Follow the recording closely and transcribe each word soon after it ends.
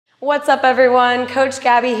What's up everyone? Coach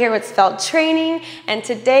Gabby here with Svelte Training, and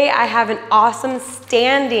today I have an awesome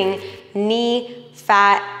standing knee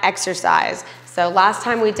fat exercise. So last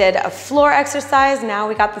time we did a floor exercise, now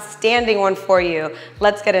we got the standing one for you.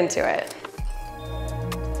 Let's get into it.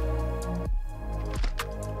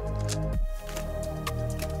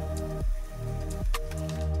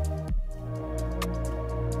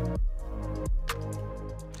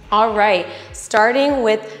 All right, starting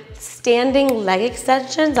with standing leg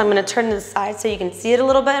extensions. I'm gonna turn to the side so you can see it a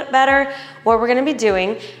little bit better, what we're gonna be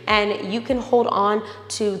doing. And you can hold on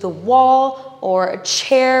to the wall or a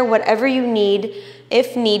chair, whatever you need,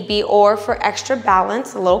 if need be, or for extra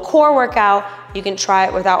balance, a little core workout, you can try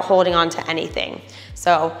it without holding on to anything.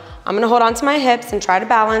 So I'm gonna hold on to my hips and try to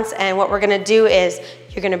balance, and what we're gonna do is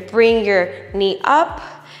you're gonna bring your knee up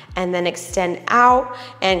and then extend out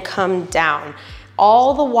and come down.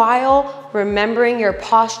 All the while remembering your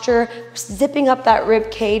posture, zipping up that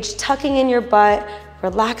rib cage, tucking in your butt,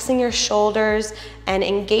 relaxing your shoulders, and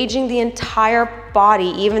engaging the entire body,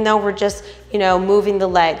 even though we're just, moving the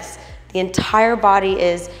legs. The entire body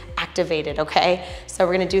is activated, okay? So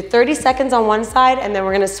we're gonna do 30 seconds on one side and then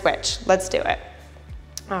we're gonna switch. Let's do it.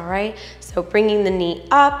 All right, so bringing the knee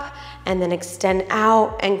up and then extend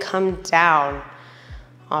out and come down.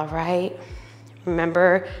 All right,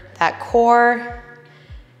 remember that core.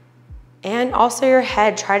 And also your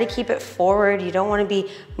head, try to keep it forward. You don't want to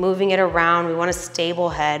be moving it around. We want a stable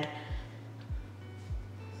head.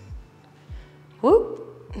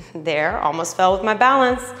 Whoop, there, almost fell with my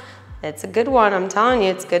balance. It's a good one, I'm telling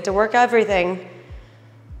you, it's good to work everything.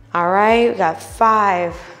 All right, we got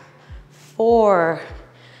 5, 4,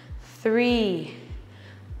 3,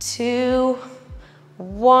 2,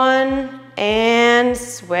 1, and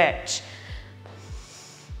switch.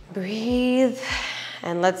 Breathe.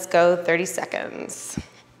 And let's go 30 seconds.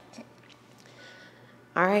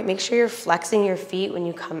 All right, make sure you're flexing your feet when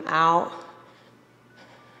you come out.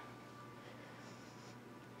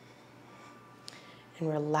 And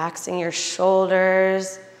relaxing your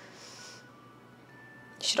shoulders.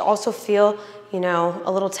 You should also feel,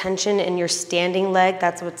 a little tension in your standing leg.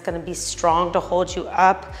 That's what's gonna be strong to hold you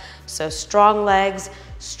up. So strong legs,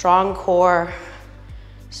 strong core,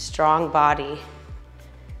 strong body.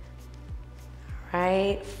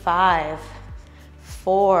 Right, 5,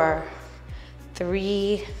 4,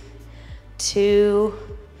 3, 2,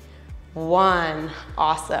 1.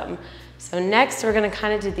 Awesome. So next we're gonna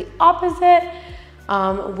kind of do the opposite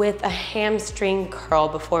with a hamstring curl.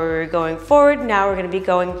 Before we were going forward, now we're gonna be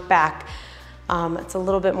going back. It's a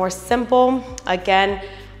little bit more simple. Again,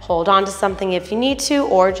 hold on to something if you need to,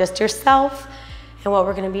 or just yourself. And what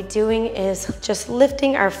we're gonna be doing is just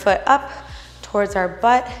lifting our foot up towards our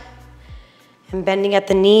butt and bending at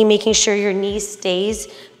the knee, making sure your knee stays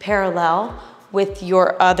parallel with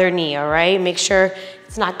your other knee, all right? Make sure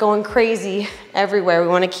it's not going crazy everywhere. We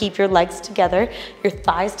wanna keep your legs together, your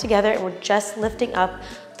thighs together, and we're just lifting up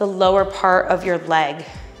the lower part of your leg.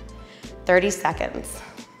 30 seconds.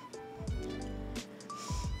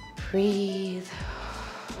 Breathe.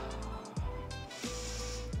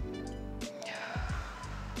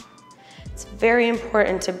 It's very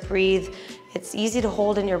important to breathe. It's easy to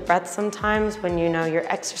hold in your breath sometimes when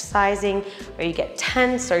you're exercising or you get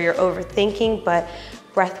tense or you're overthinking, but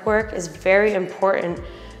breath work is very important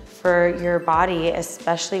for your body,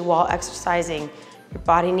 especially while exercising. Your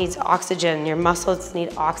body needs oxygen, your muscles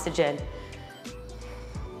need oxygen.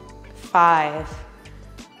 5,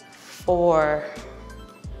 4,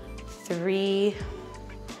 3,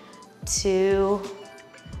 2,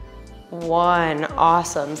 1.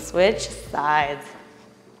 Awesome, switch sides.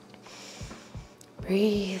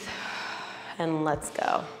 Breathe, and let's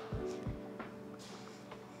go.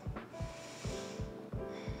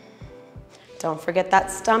 Don't forget that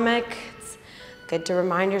stomach. It's good to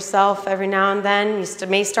remind yourself every now and then. You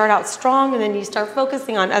may start out strong and then you start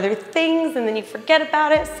focusing on other things and then you forget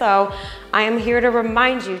about it. So I am here to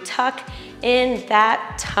remind you, tuck in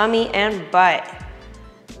that tummy and butt.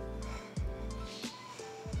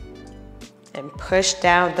 And push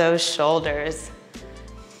down those shoulders.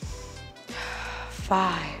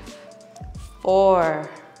 5, 4,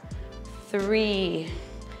 3,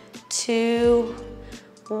 2,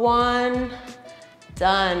 1.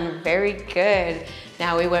 Done. Very good.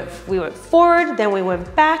 Now we went forward, then we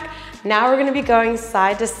went back. Now we're gonna be going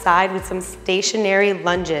side to side with some stationary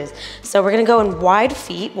lunges. So we're gonna go in wide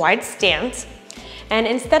feet, wide stance. And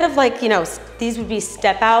instead of these would be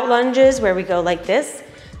step out lunges where we go like this,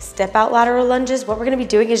 step out lateral lunges, what we're gonna be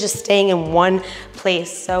doing is just staying in one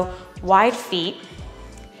place. So wide feet,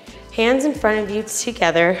 hands in front of you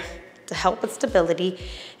together to help with stability.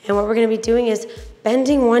 And what we're gonna be doing is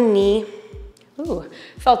bending one knee. Ooh,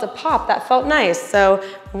 felt a pop, that felt nice. So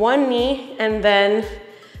one knee and then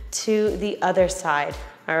to the other side,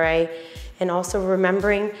 all right? And also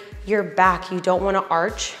remembering your back. You don't wanna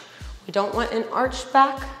arch. We don't want an arched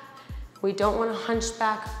back. We don't want a hunched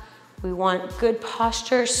back. We want good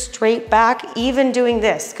posture, straight back, even doing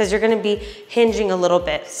this, because you're gonna be hinging a little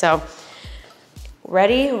bit. So,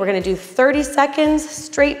 ready? We're gonna do 30 seconds,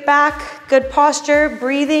 straight back, good posture,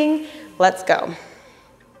 breathing. Let's go.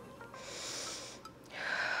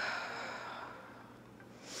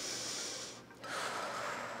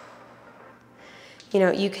 You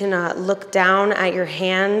know, you can look down at your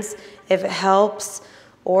hands if it helps,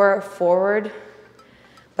 or forward,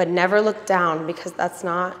 but never look down because that's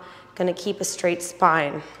not gonna keep a straight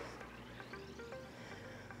spine.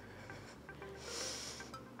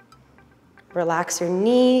 Relax your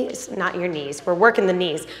knees, not your knees, we're working the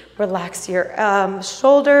knees. Relax your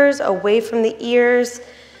shoulders away from the ears.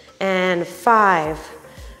 And 5,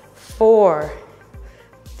 4,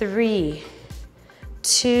 3,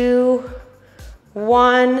 2,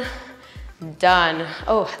 1, done.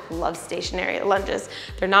 Oh, I love stationary lunges.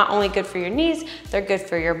 They're not only good for your knees, they're good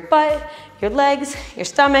for your butt, your legs, your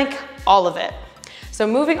stomach, all of it. So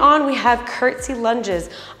moving on, we have curtsy lunges.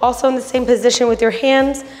 Also in the same position with your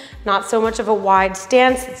hands, not so much of a wide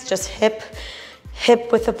stance, it's just hip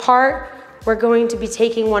width apart. We're going to be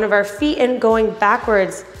taking one of our feet and going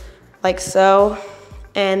backwards like so,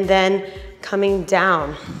 and then coming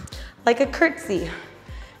down like a curtsy.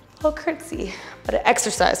 Little curtsy, but an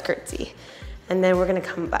exercise curtsy. And then we're gonna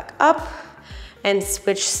come back up and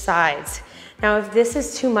switch sides. Now, if this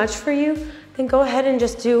is too much for you, then go ahead and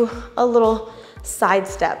just do a little side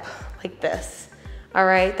step like this. All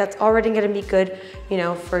right, that's already gonna be good, you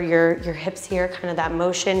know, for your hips here, kind of that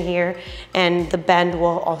motion here, and the bend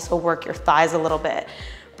will also work your thighs a little bit.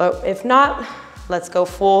 But if not, let's go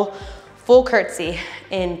full curtsy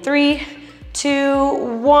in 3, 2,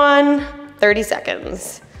 1, 30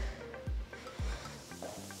 seconds.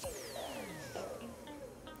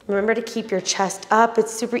 Remember to keep your chest up.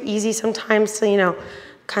 It's super easy sometimes to, you know,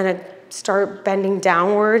 kind of start bending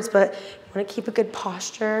downwards, but you want to keep a good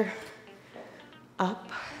posture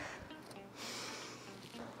up.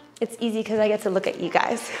 It's easy because I get to look at you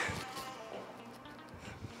guys.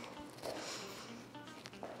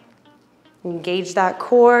 Engage that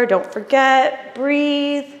core, don't forget,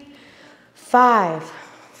 breathe. 5,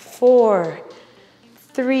 4,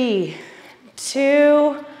 3,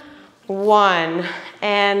 2, 1.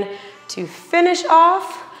 And to finish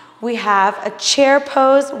off, we have a chair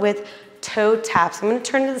pose with toe taps. I'm gonna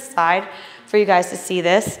turn to the side for you guys to see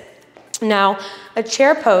this. Now, a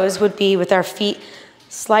chair pose would be with our feet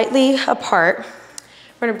slightly apart.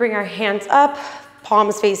 We're gonna bring our hands up,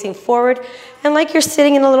 palms facing forward, and like you're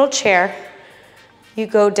sitting in a little chair, you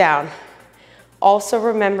go down. Also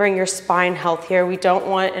remembering your spine health here. We don't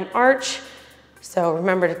want an arch, so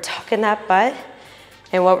remember to tuck in that butt.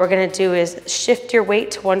 And what we're gonna do is shift your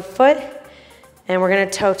weight to one foot, and we're gonna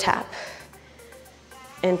toe tap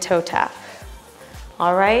and toe tap.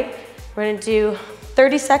 All right, we're gonna do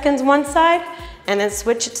 30 seconds one side, and then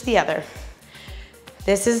switch it to the other.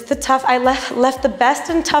 This is the tough, I left the best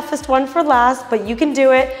and toughest one for last, but you can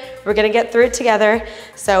do it. We're gonna get through it together.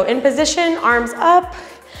 So in position, arms up,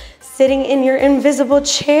 sitting in your invisible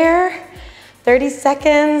chair. 30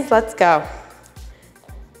 seconds, let's go.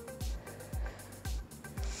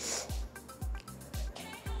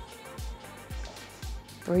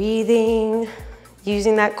 Breathing,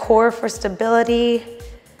 using that core for stability.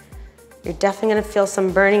 You're definitely gonna feel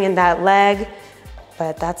some burning in that leg,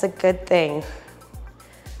 but that's a good thing.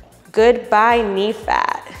 Goodbye knee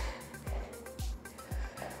fat.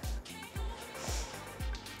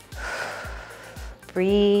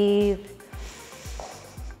 Breathe.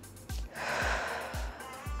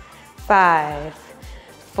 5,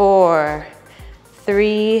 4,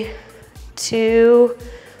 3, 2,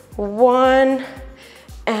 1,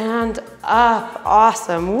 and up.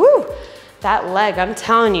 Awesome. Woo! That leg, I'm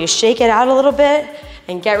telling you, shake it out a little bit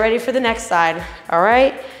and get ready for the next side. All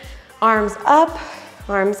right? Arms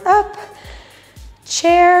up,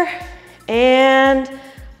 chair, and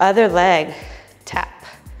other leg. Tap.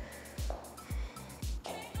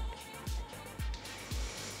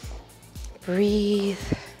 Breathe,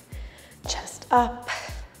 chest up.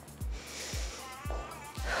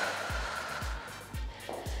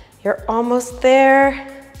 You're almost there.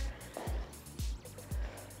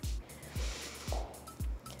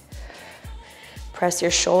 Press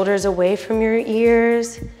your shoulders away from your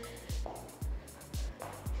ears.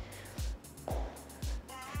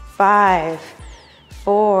 5,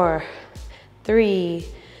 4, 3,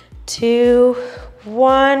 2,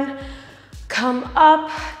 1. Come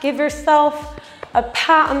up, give yourself a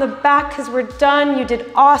pat on the back because we're done. You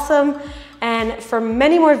did awesome. And for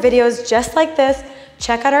many more videos just like this,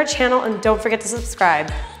 check out our channel and don't forget to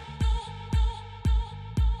subscribe.